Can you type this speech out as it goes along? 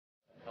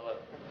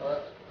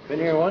Been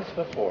here once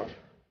before.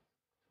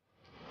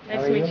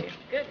 Nice to meet you.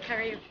 Good, how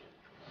are you?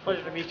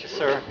 Pleasure to meet you,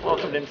 sir.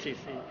 Welcome to MCC.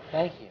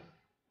 Thank you.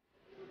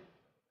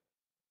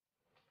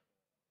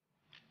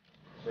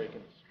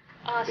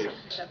 Awesome.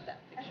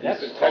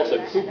 That's called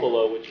the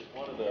cupola, which is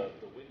one of the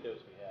windows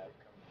we have.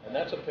 And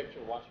that's a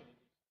picture of Washington.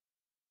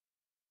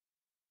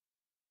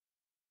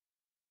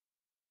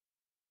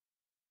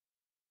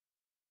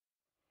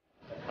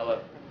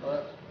 Hello.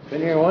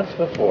 Been here once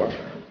before.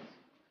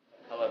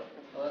 Hello.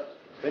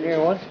 Been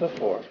here once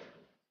before.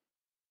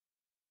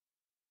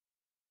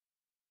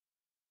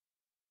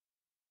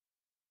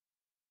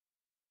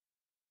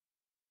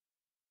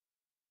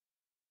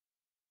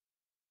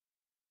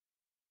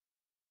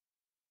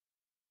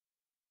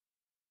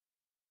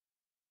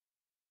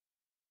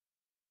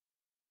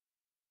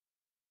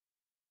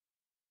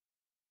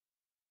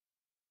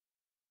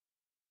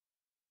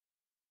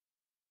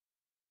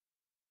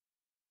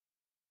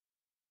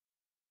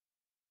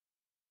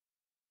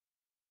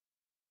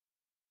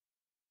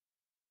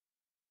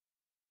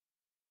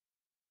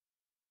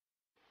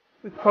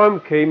 With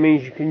chroma key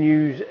means you can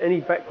use any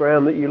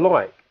background that you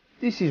like.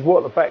 This is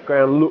what the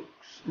background looks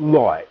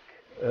like.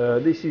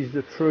 This is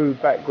the true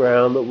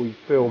background that we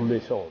filmed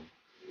this on.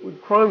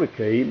 With chroma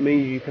key it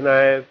means you can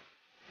have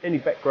any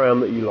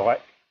background that you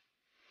like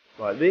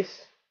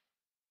this,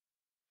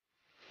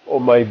 or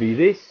maybe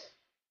this,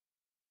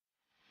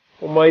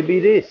 or maybe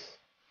this.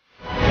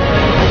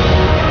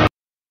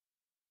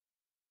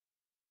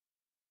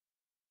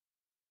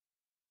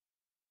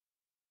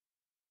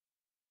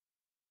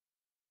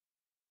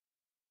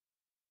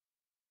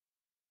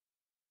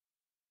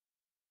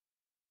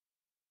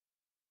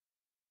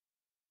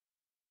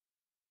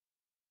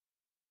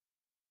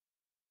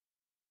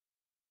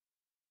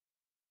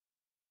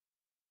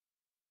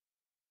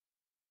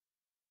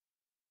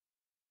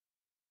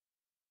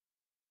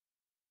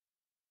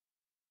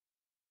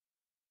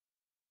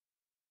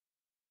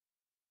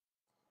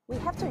 We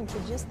have to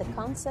introduce the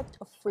concept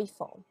of free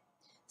fall.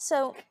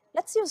 So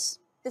let's use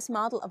this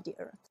model of the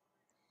Earth.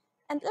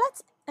 And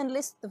let's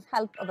enlist the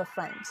help of a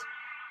friend,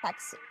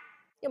 Patsy.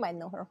 You might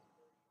know her.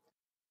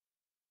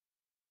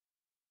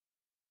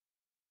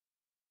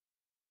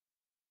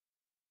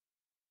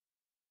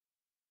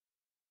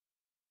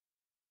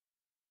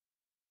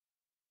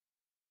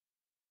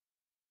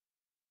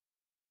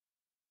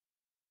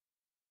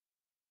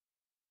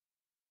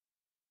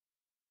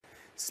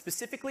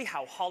 Specifically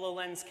how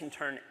HoloLens can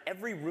turn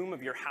every room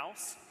of your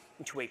house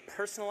into a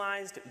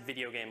personalized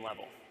video game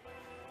level.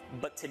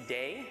 But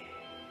today,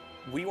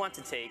 we want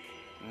to take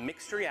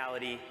mixed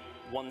reality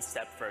one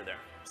step further.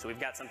 So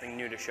we've got something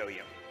new to show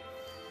you.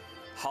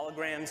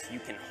 Holograms you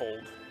can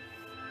hold.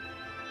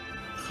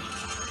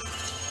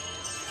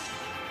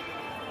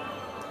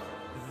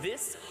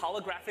 This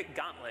holographic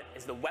gauntlet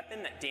is the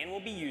weapon that Dan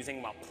will be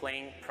using while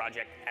playing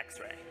Project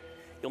X-Ray.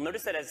 You'll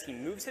notice that as he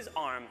moves his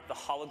arm, the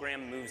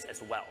hologram moves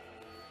as well.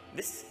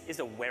 This is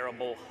a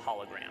wearable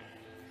hologram.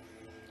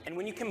 And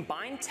when you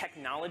combine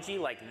technology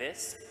like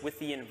this with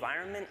the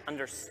environment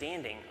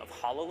understanding of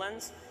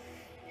HoloLens,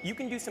 you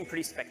can do some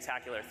pretty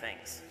spectacular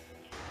things.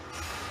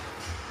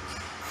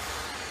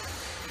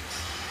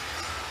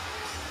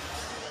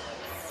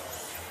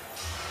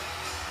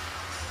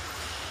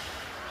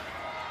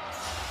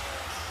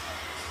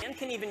 Dan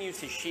can even use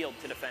his shield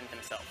to defend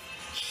himself.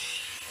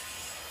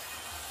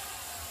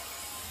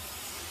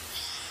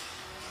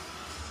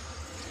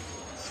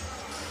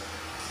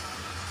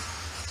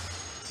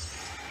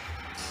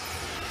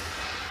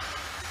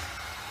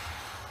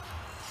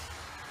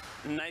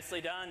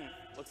 Nicely done.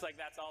 Looks like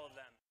that's all of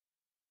them.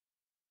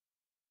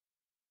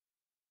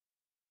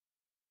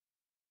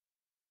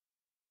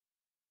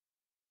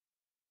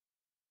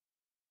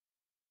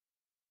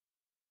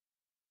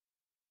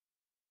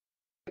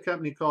 A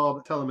company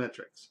called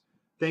Telemetrics.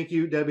 Thank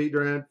you, Debbie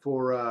Durant,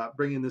 for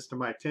bringing this to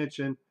my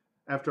attention.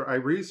 After I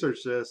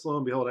researched this, lo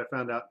and behold, I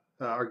found out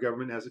our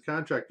government has a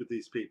contract with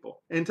these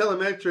people. And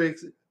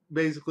Telemetrics,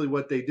 basically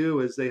what they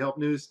do is they help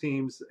news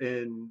teams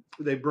and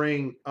they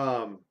bring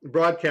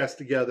broadcasts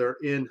together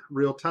in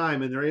real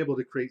time, and they're able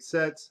to create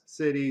sets,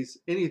 cities,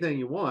 anything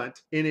you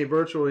want in a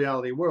virtual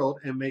reality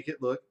world and make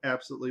it look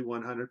absolutely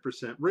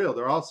 100% real.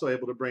 They're also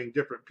able to bring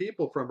different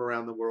people from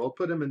around the world,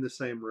 put them in the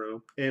same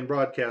room and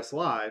broadcast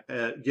live,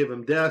 give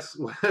them desks,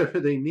 whatever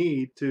they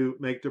need to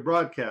make the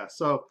broadcast.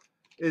 So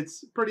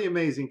it's a pretty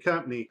amazing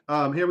company.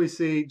 Here we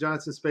see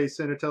Johnson Space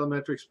Center.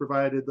 Telemetrics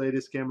provided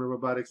latest camera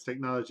robotics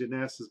technology at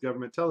NASA's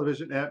government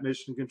television at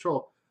Mission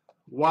Control.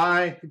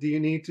 Why do you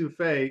need to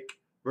fake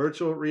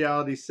virtual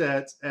reality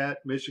sets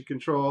at Mission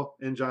Control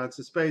and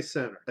Johnson Space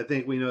Center? I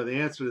think we know the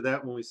answer to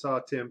that when we saw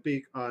Tim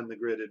Peake on the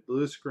gridded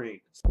blue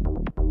screen.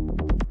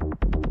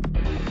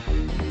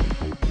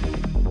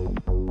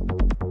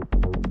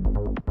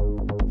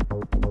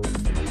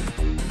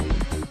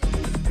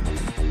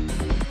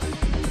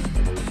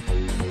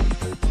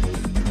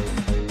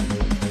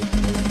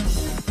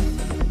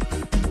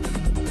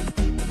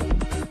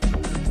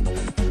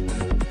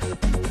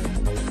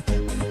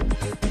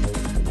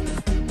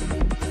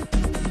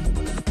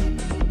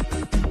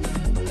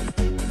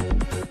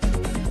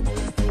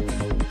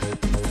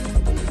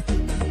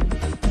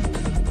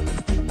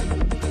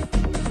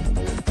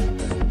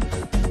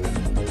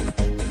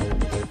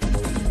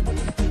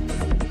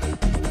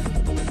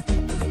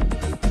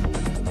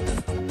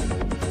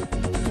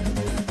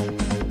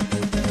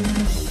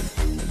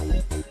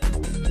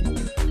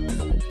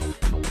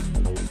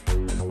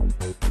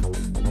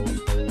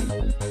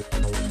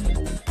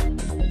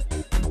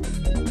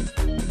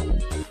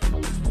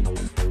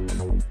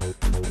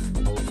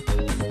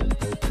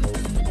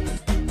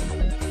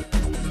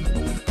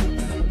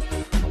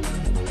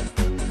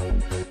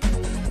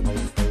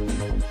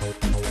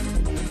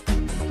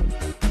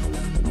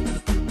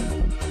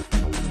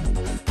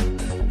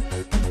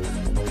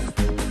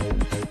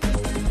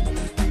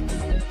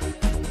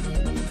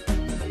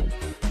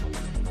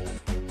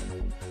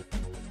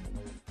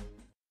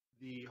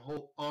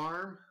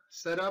 arm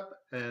setup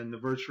and the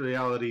virtual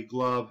reality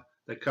glove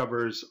that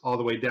covers all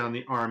the way down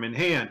the arm and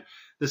hand.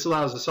 This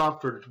allows the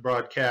software to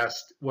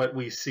broadcast what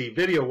we see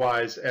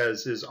video-wise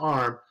as his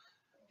arm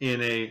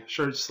in a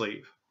shirt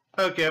sleeve.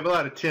 Okay, I have a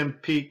lot of Tim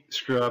Peake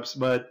screw-ups,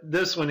 but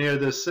this one here,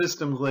 the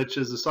system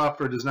glitches. The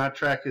software does not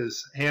track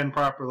his hand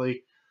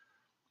properly,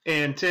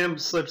 and Tim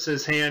slips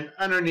his hand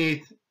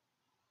underneath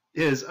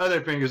his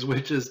other fingers,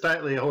 which is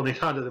tightly holding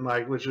onto the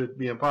mic, which would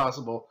be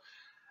impossible.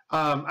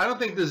 I don't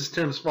think this is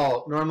Tim's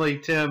fault. Normally,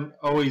 Tim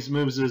always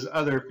moves his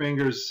other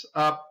fingers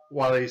up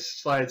while he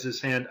slides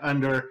his hand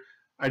under.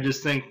 I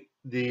just think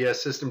the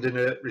system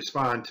didn't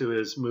respond to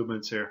his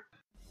movements here.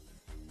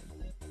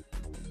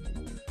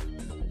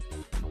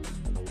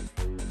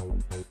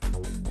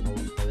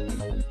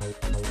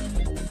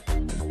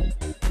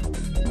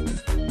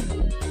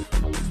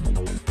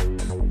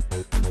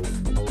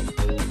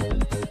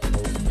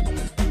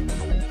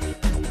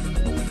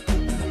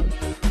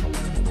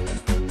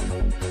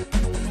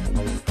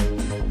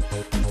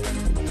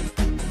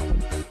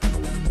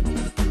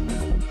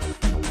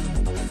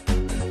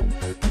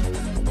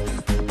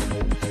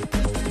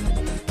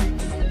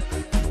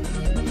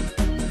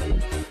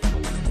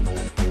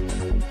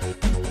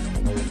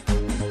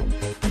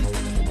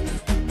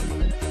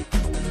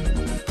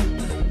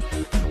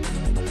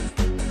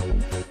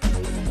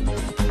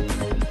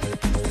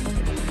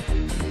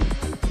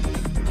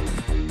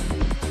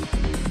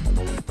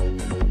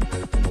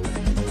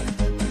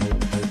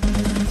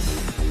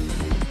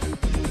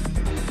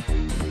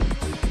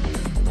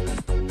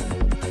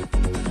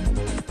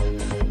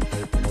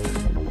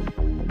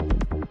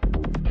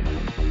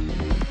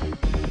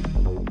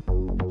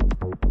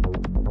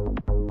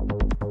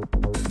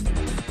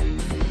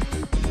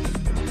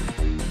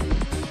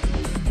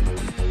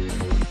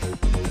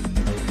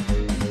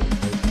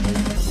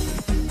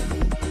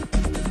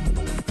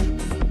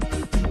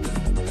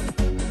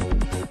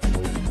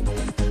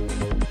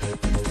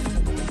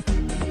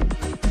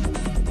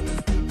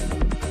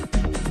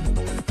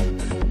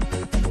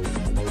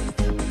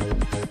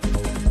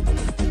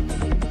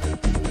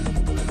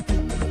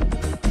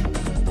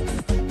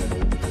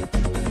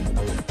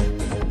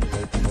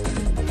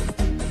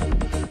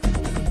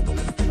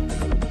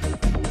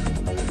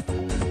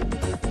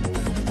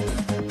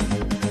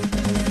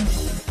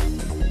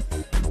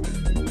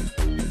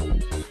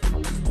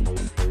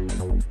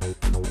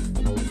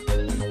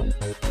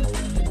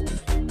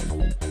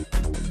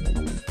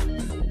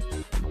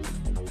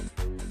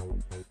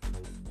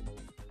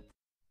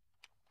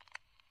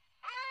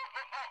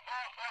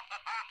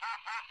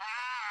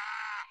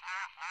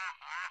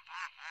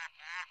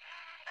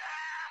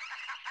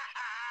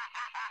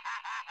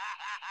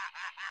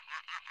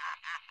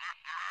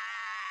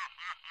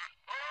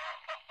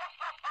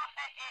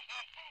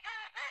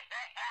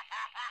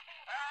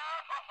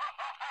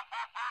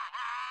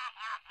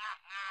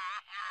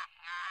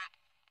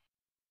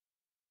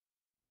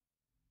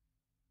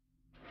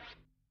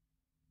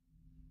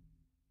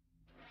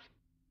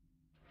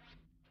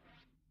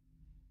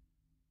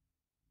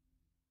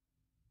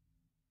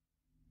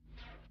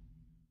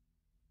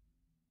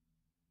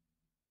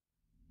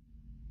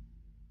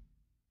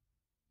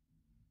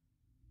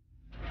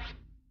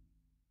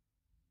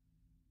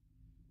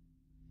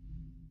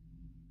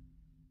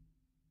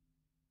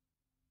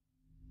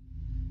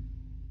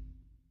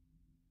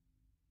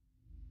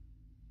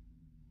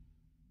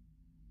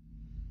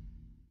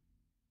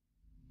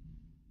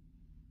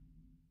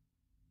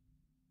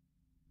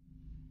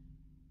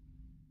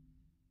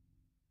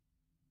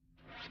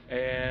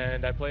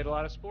 And I played a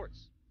lot of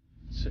sports.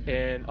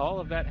 And all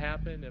of that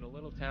happened in a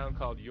little town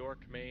called York,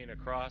 Maine,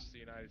 across the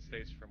United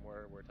States from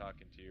where we're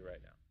talking to you right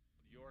now.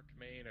 York,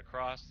 Maine,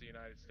 across the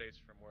United States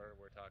from where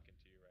we're talking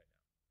to you right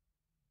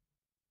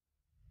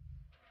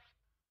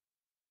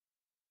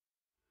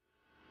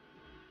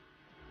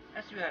now.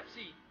 As you have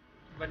seen,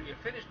 when we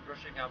are finished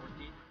brushing our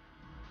teeth,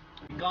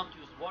 we can't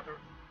use water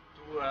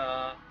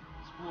to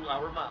spool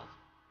our mouth.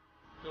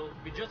 So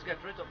we just get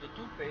rid of the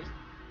toothpaste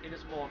in a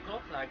small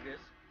cup like this,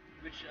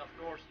 which of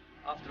course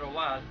after a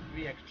while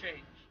we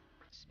exchange.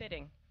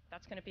 Spitting.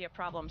 That's going to be a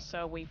problem.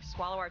 So we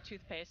swallow our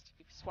toothpaste.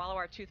 We swallow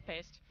our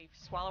toothpaste. We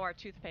swallow our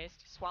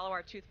toothpaste. Swallow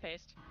our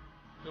toothpaste.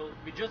 So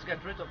we just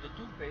get rid of the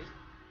toothpaste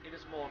in a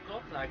small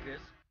cup like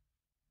this.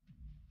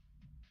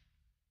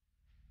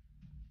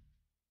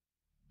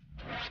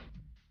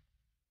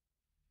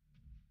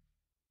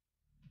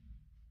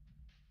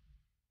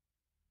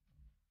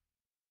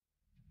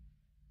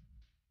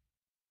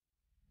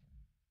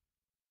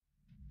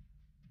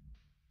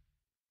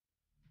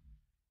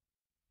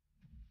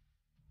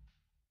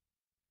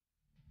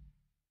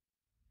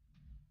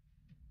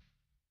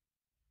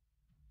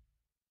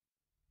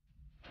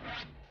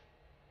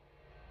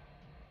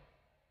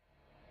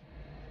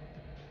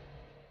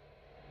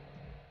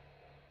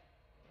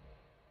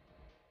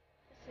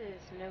 This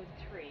is node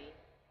 3.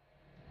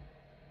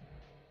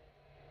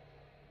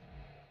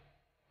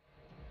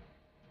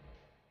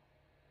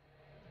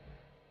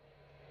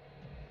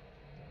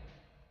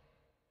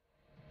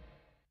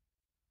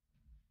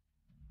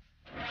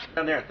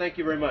 Down there. Thank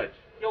you very much.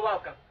 You're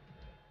welcome.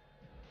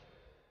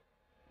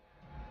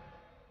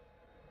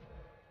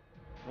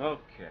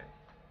 Okay.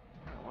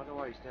 I wonder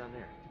why he's down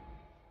there.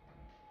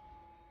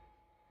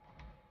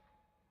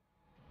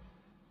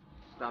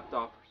 Stopped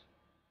offers.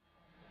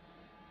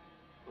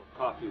 A little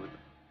coffee with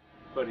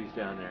buddies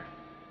down there.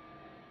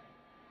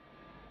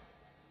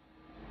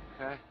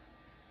 Okay.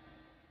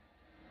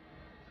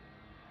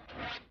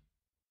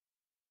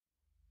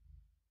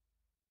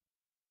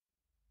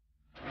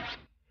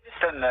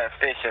 Houston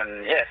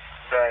station, yes,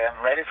 I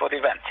am ready for the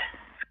event.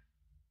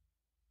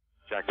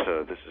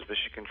 JAXA, this is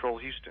Mission Control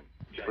Houston.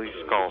 Please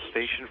call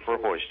station for a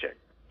voice check.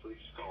 Please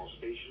call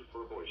station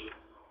for a voice check.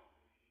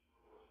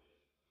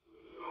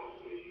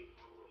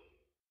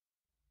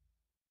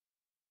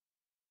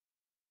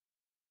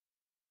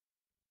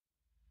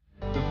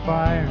 The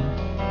fire,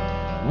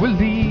 we're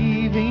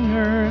leaving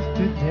Earth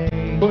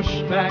today.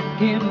 Push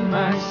back in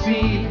my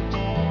seat.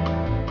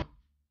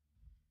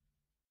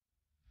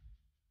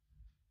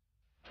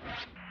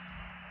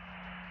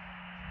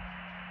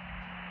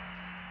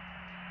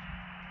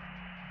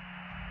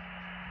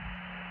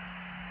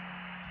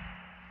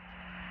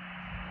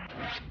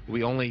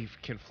 We only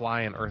can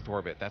fly in Earth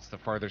orbit. That's the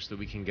farthest that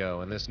we can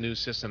go. And this new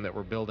system that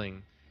we're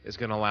building is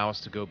going to allow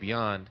us to go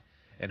beyond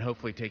and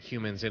hopefully take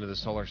humans into the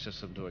solar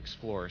system to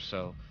explore.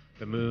 So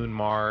the moon,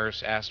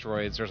 Mars,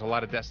 asteroids, there's a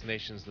lot of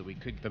destinations that we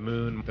could, the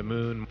moon, the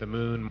moon, the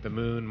moon, the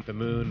moon, the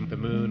moon, the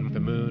moon, the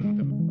moon,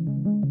 the moon.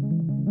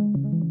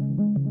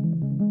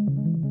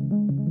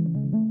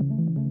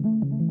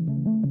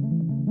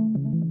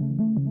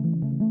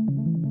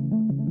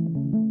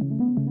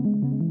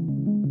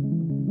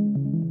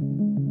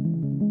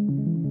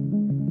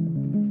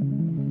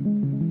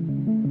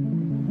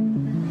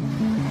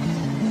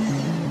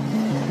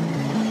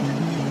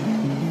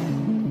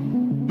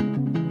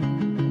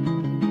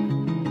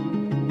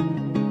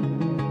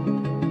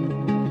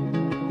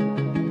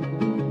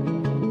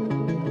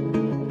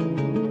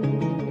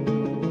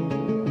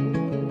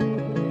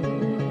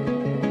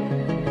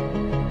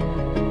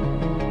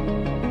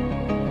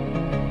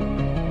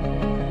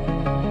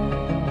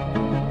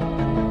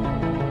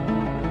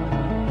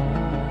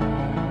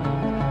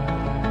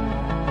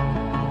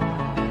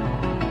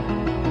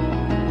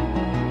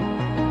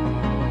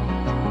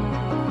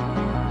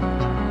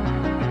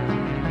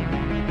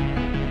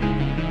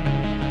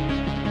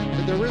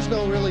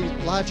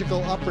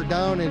 Logical up or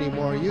down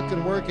anymore. You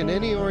can work in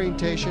any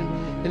orientation,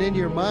 and in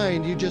your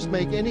mind you just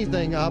make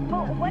anything up.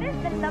 Well, what is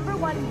the number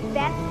one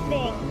best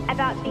thing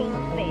about being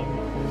in space?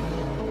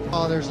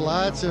 Oh, there's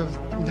lots of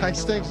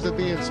nice things to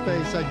be in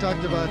space. I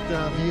talked about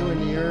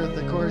viewing the Earth.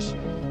 Of course,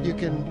 you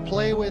can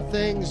play with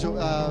things, doing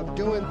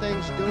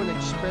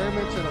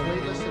experiments in a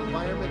weightless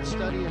environment,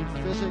 studying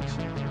physics,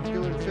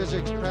 doing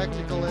physics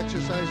practical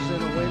exercises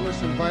in a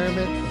weightless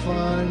environment.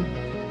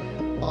 Fun.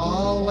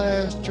 All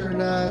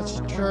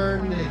astronauts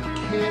turn to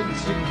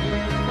kids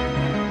again.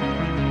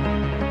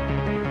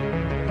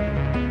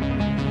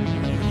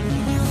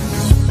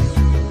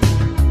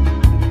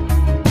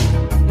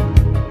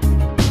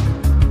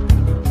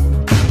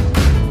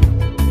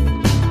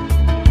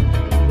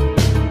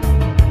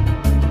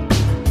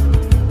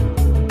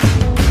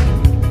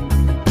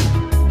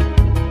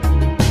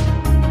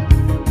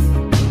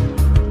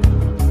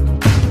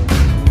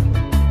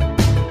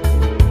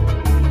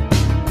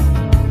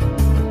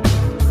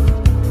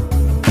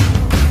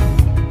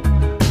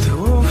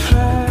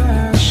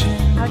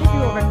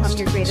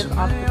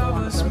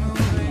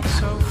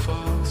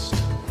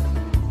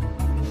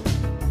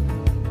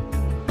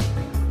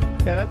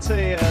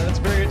 That's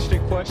a very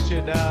interesting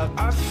question.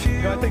 I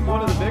think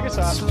one of the biggest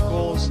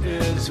obstacles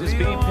is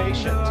being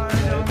patient.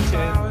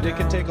 And it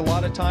can take a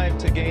lot of time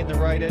to gain the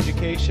right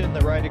education,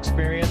 the right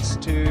experience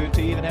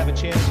to even have a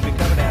chance to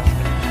become an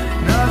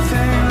astronaut.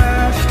 Nothing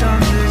left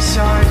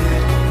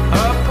undecided.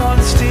 Up on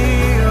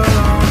steel,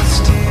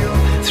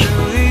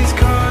 through these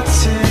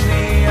cuts in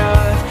the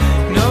earth.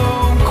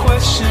 No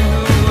question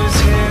who was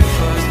here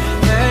first.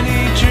 Many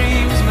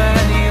dreams,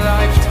 many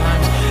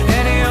lifetimes,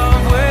 any of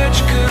which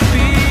could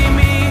be.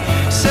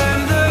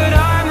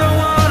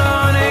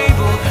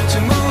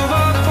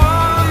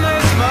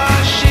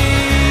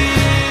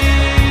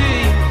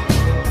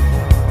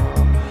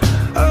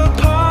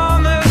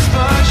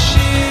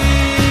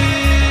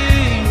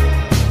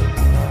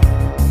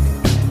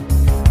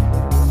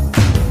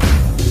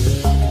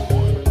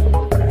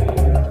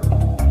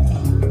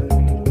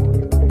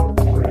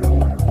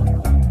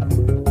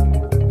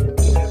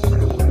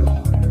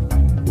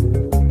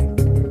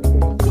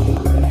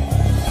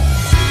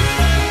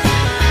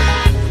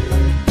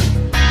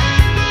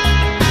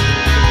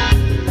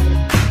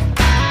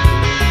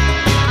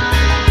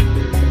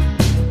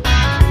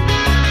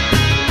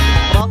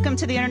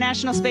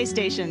 International Space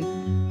Station.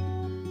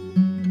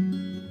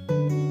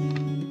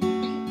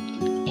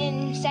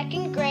 In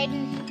second grade,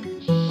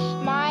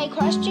 my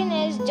question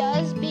is,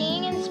 does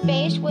being in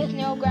space with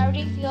no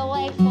gravity feel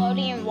like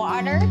floating in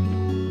water?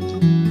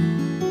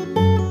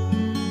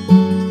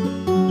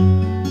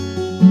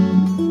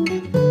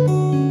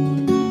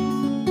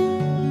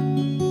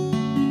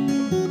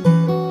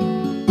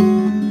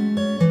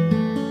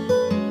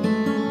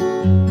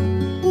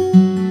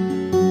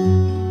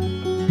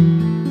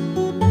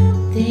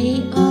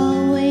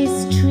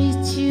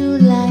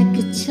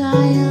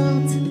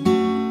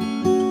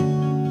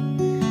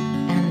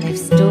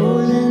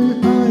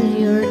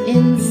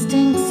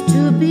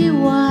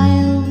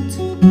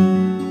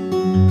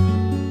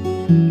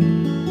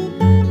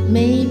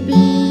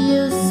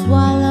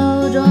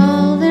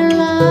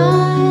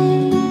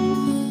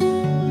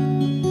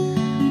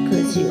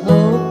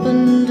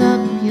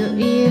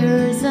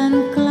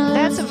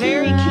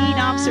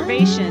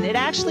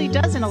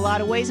 does in a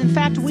lot of ways. In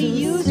fact, we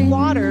use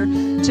water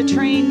to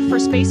train for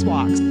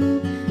spacewalks.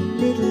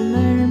 Little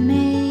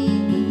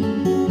mermaid,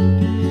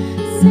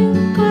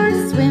 sink or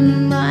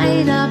swim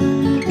right up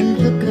and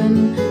look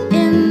 'em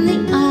in the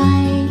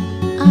eye,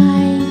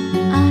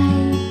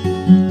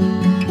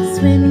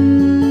 swim,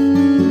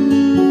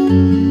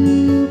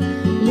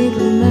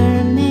 little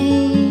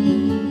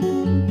mermaid.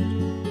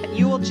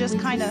 You will just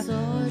kind of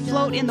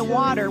float in the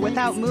water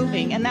without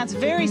moving, and that's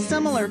very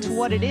similar to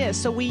what it is.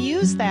 So we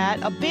use that,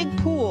 a big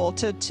pool,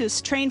 to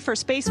train for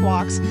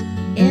spacewalks.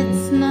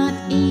 It's not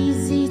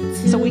easy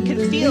to so we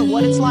can feel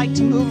what it's like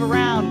to move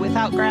around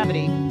without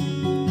gravity.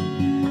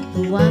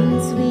 The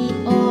ones we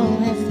all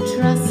have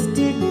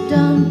trusted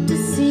don't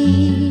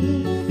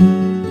deceive.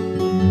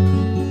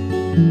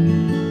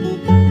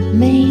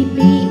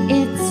 Maybe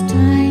it's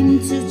time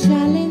to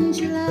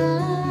challenge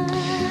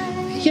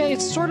life. Yeah,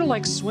 it's sort of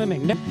like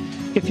swimming.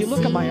 If you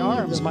look at my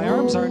arms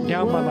aren't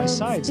down by my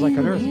sides like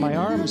on Earth. My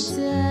arms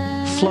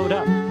float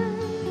up.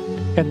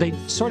 And they're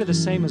sort of the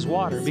same as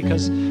water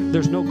because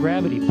there's no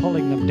gravity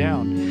pulling them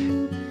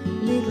down.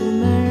 Little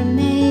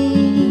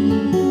mermaid,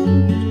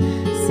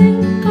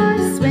 sink or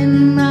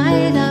swim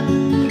right up,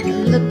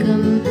 look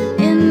 'em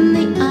in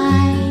the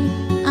eye,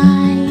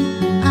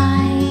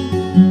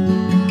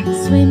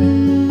 swim,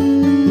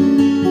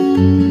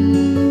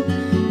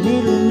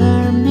 little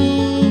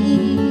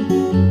mermaid,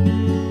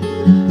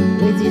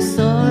 with your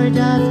sword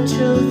of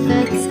truth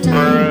that's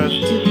time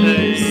to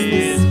pierce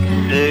the sky.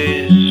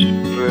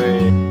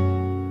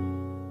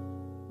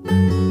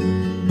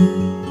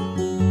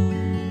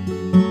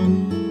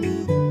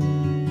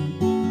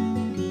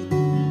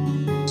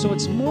 So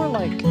it's more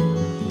like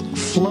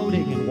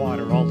floating in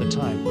water all the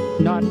time,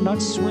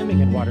 not swimming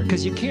in water,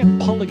 because you can't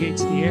pull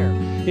against the air.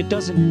 It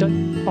doesn't,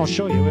 I'll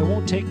show you, it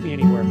won't take me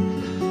anywhere.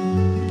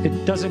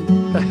 It doesn't,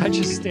 I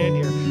just stand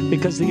here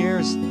because the air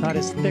is not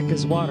as thick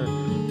as water.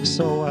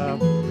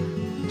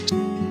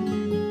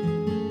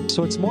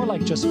 So it's more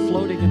like just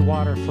floating in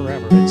water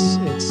forever.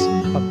 It's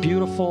a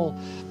beautiful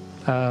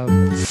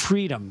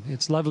freedom.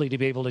 It's lovely to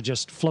be able to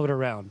just float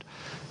around.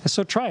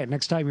 So try it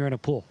next time you're in a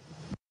pool.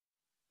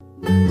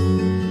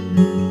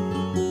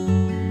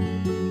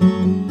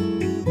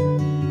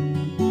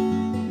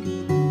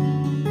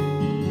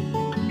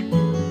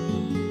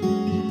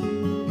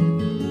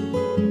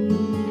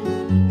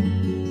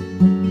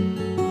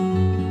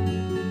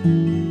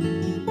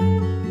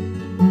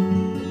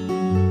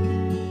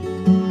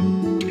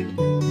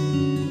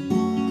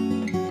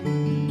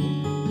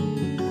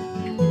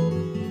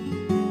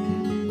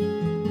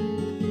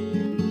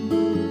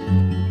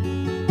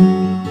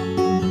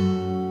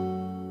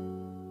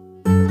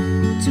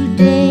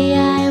 Today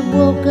I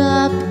woke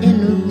up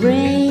in a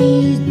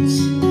rage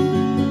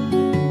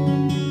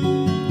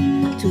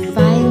to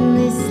find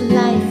this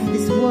life,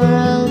 this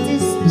world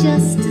is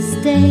just a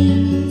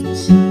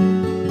stage.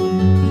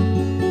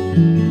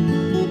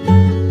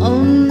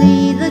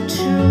 Only the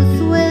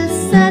truth will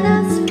set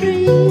us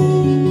free.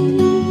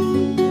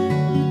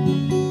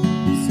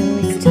 So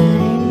it's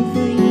time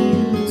for you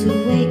to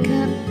wake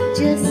up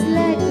just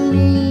like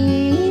me.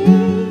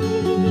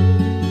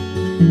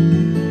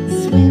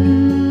 Swim,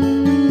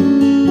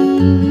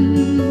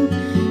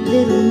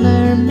 little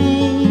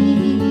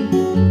mermaid,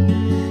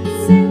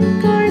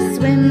 sink or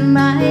swim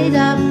right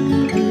up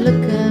and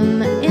look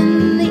 'em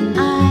in the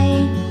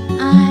eye,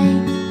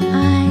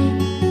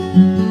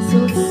 so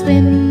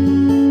swim,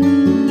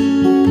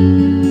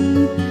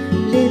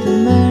 little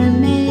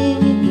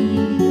mermaid,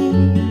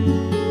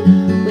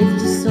 with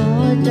the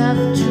sword of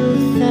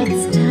truth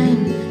that's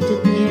time to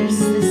pierce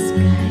the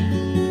sky.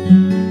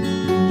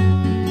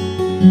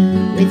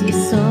 With your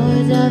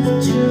sword of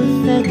truth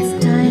that's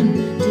time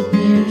to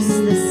pierce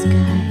the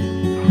sky.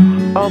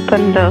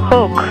 Open the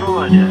hook.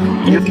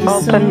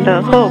 Open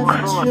the hook.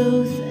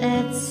 Truth,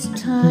 it's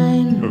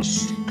time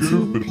to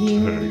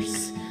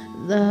pierce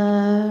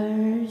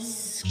the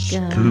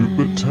sky.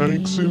 Scuba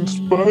tanks in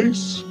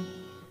space,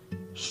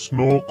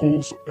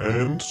 snorkels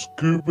and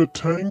scuba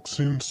tanks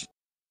in space.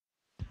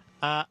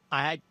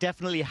 I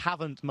definitely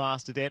haven't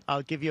mastered it.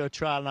 I'll give you a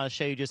trial and I'll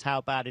show you just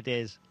how bad it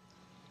is.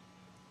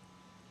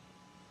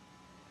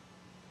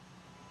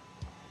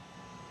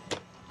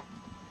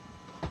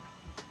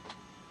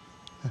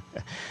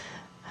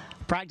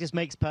 Practice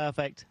makes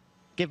perfect.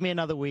 Give me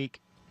another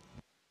week.